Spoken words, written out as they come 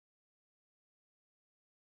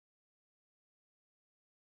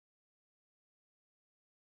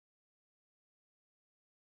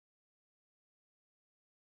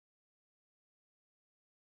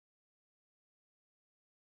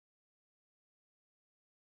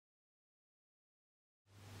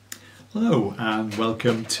Hello and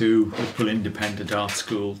welcome to Liverpool Independent Art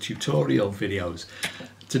School tutorial videos.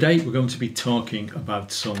 Today we're going to be talking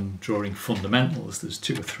about some drawing fundamentals. There's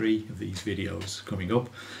 2 or 3 of these videos coming up,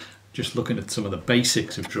 just looking at some of the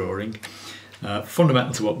basics of drawing.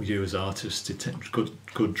 Fundamental to what we do as artists,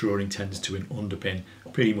 good drawing tends to underpin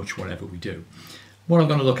pretty much whatever we do. What I'm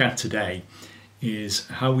going to look at today is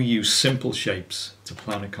how we use simple shapes to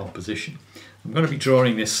plan a composition. I'm going to be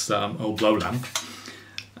drawing this old blow lamp.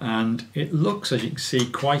 And it looks, as you can see,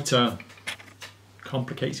 quite a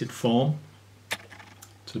complicated form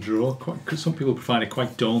to draw. Some people find it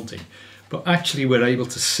quite daunting, but actually we're able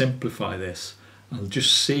to simplify this and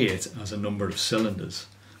just see it as a number of cylinders.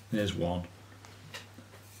 There's 1,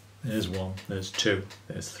 there's 1, there's 2,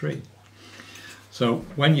 there's 3. So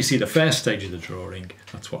when you see the first stage of the drawing,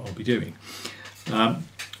 that's what I'll be doing.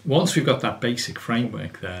 Once we've got that basic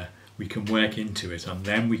framework there, we can work into it and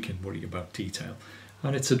then we can worry about detail.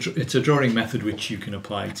 And it's a drawing method which you can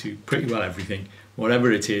apply to pretty well everything.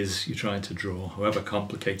 Whatever it is you're trying to draw, however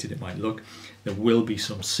complicated it might look, there will be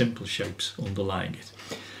some simple shapes underlying it.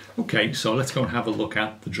 Okay, so let's go and have a look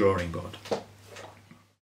at the drawing board.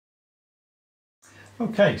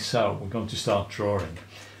 Okay, so we're going to start drawing.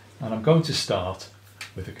 And I'm going to start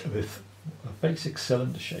with a basic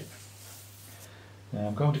cylinder shape. Now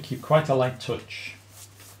I'm going to keep quite a light touch.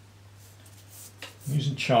 I'm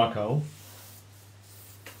using charcoal.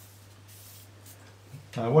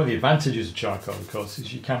 One of the advantages of charcoal, of course,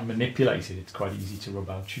 is you can manipulate it. It's quite easy to rub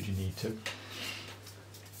out should you need to.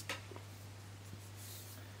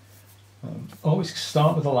 Always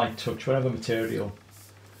start with a light touch, whatever material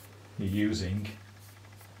you're using.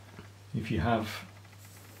 If you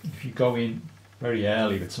go in very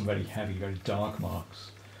early with some very heavy, very dark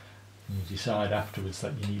marks, and you decide afterwards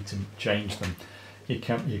that you need to change them, it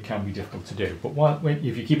can be difficult to do. But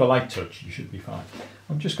if you keep a light touch, you should be fine.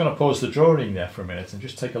 I'm just going to pause the drawing there for a minute and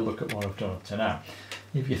just take a look at what I've done up to now.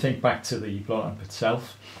 If you think back to the blow lamp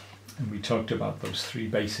itself, and we talked about those 3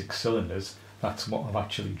 basic cylinders, that's what I've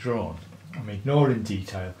actually drawn. I'm ignoring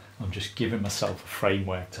detail, I'm just giving myself a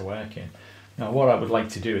framework to work in. Now what I would like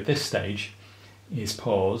to do at this stage is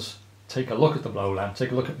pause, take a look at the blow lamp,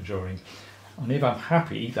 take a look at the drawing, and if I'm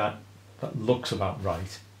happy that looks about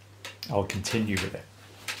right, I'll continue with it.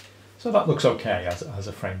 So that looks okay as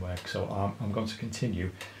a framework, so I'm going to continue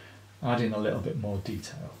adding a little bit more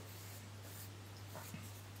detail.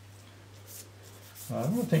 One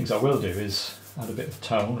of the things I will do is add a bit of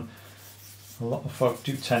tone. A lot of folk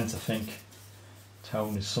do tend to think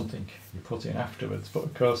tone is something you put in afterwards, but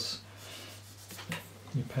of course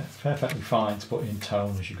you're perfectly fine to put in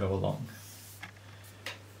tone as you go along.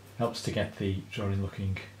 Helps to get the drawing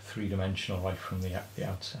looking 3-dimensional right from the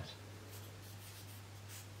outset.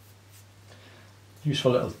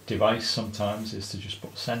 Useful little device sometimes is to just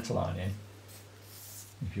put a centre line in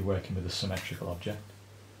if you're working with a symmetrical object.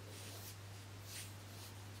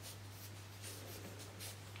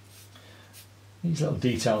 These little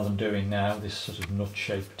details I'm doing now, this sort of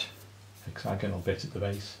nut-shaped hexagonal bit at the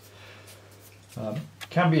base,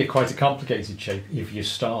 can be quite a complicated shape if you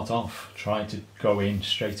start off trying to go in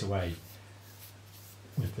straight away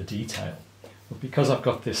with the detail. But because I've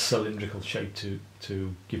got this cylindrical shape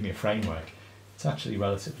to give me a framework, it's actually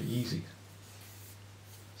relatively easy.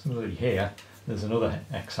 Similarly here, there's another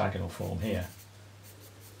hexagonal form here.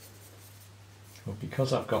 But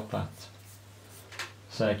because I've got that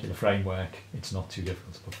circular framework, it's not too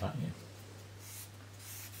difficult to put that in.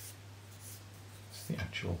 It's the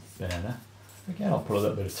actual burner. Again, I'll put a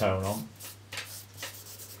little bit of tone on.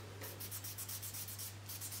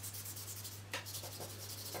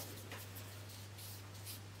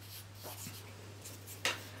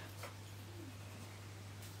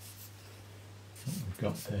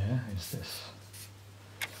 Got there is this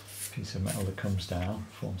piece of metal that comes down,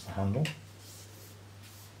 forms the handle.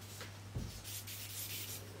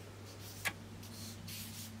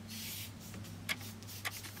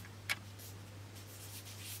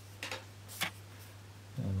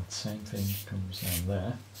 And that same thing comes down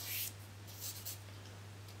there.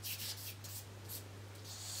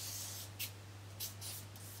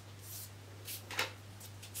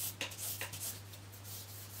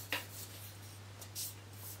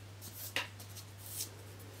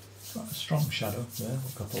 Quite a strong shadow there.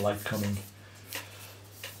 We've got the light coming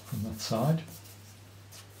from that side.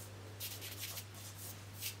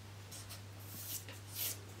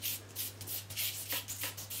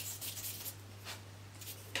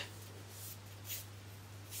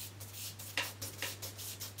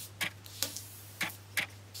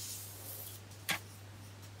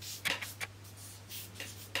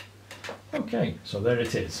 Okay, so there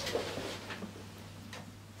it is.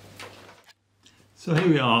 So here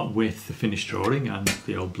we are with the finished drawing and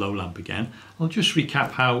the old blow lamp again. I'll just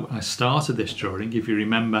recap how I started this drawing. If you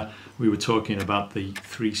remember, we were talking about the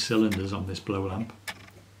 3 cylinders on this blow lamp.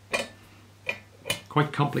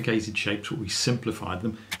 Quite complicated shapes, but we simplified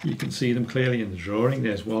them. You can see them clearly in the drawing.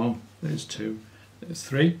 There's 1, there's 2, there's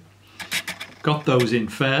 3. Got those in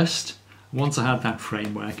first. Once I had that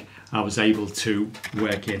framework, I was able to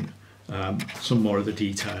work in some more of the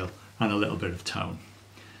detail and a little bit of tone.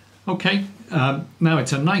 Okay, now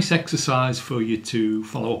it's a nice exercise for you to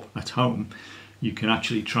follow up at home. You can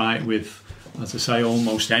actually try it with, as I say,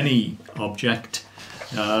 almost any object.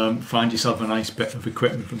 Find yourself a nice bit of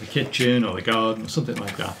equipment from the kitchen or the garden or something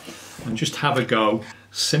like that, and just have a go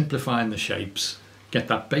simplifying the shapes. Get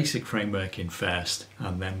that basic framework in first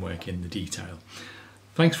and then work in the detail.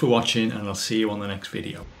 Thanks for watching, and I'll see you on the next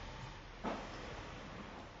video.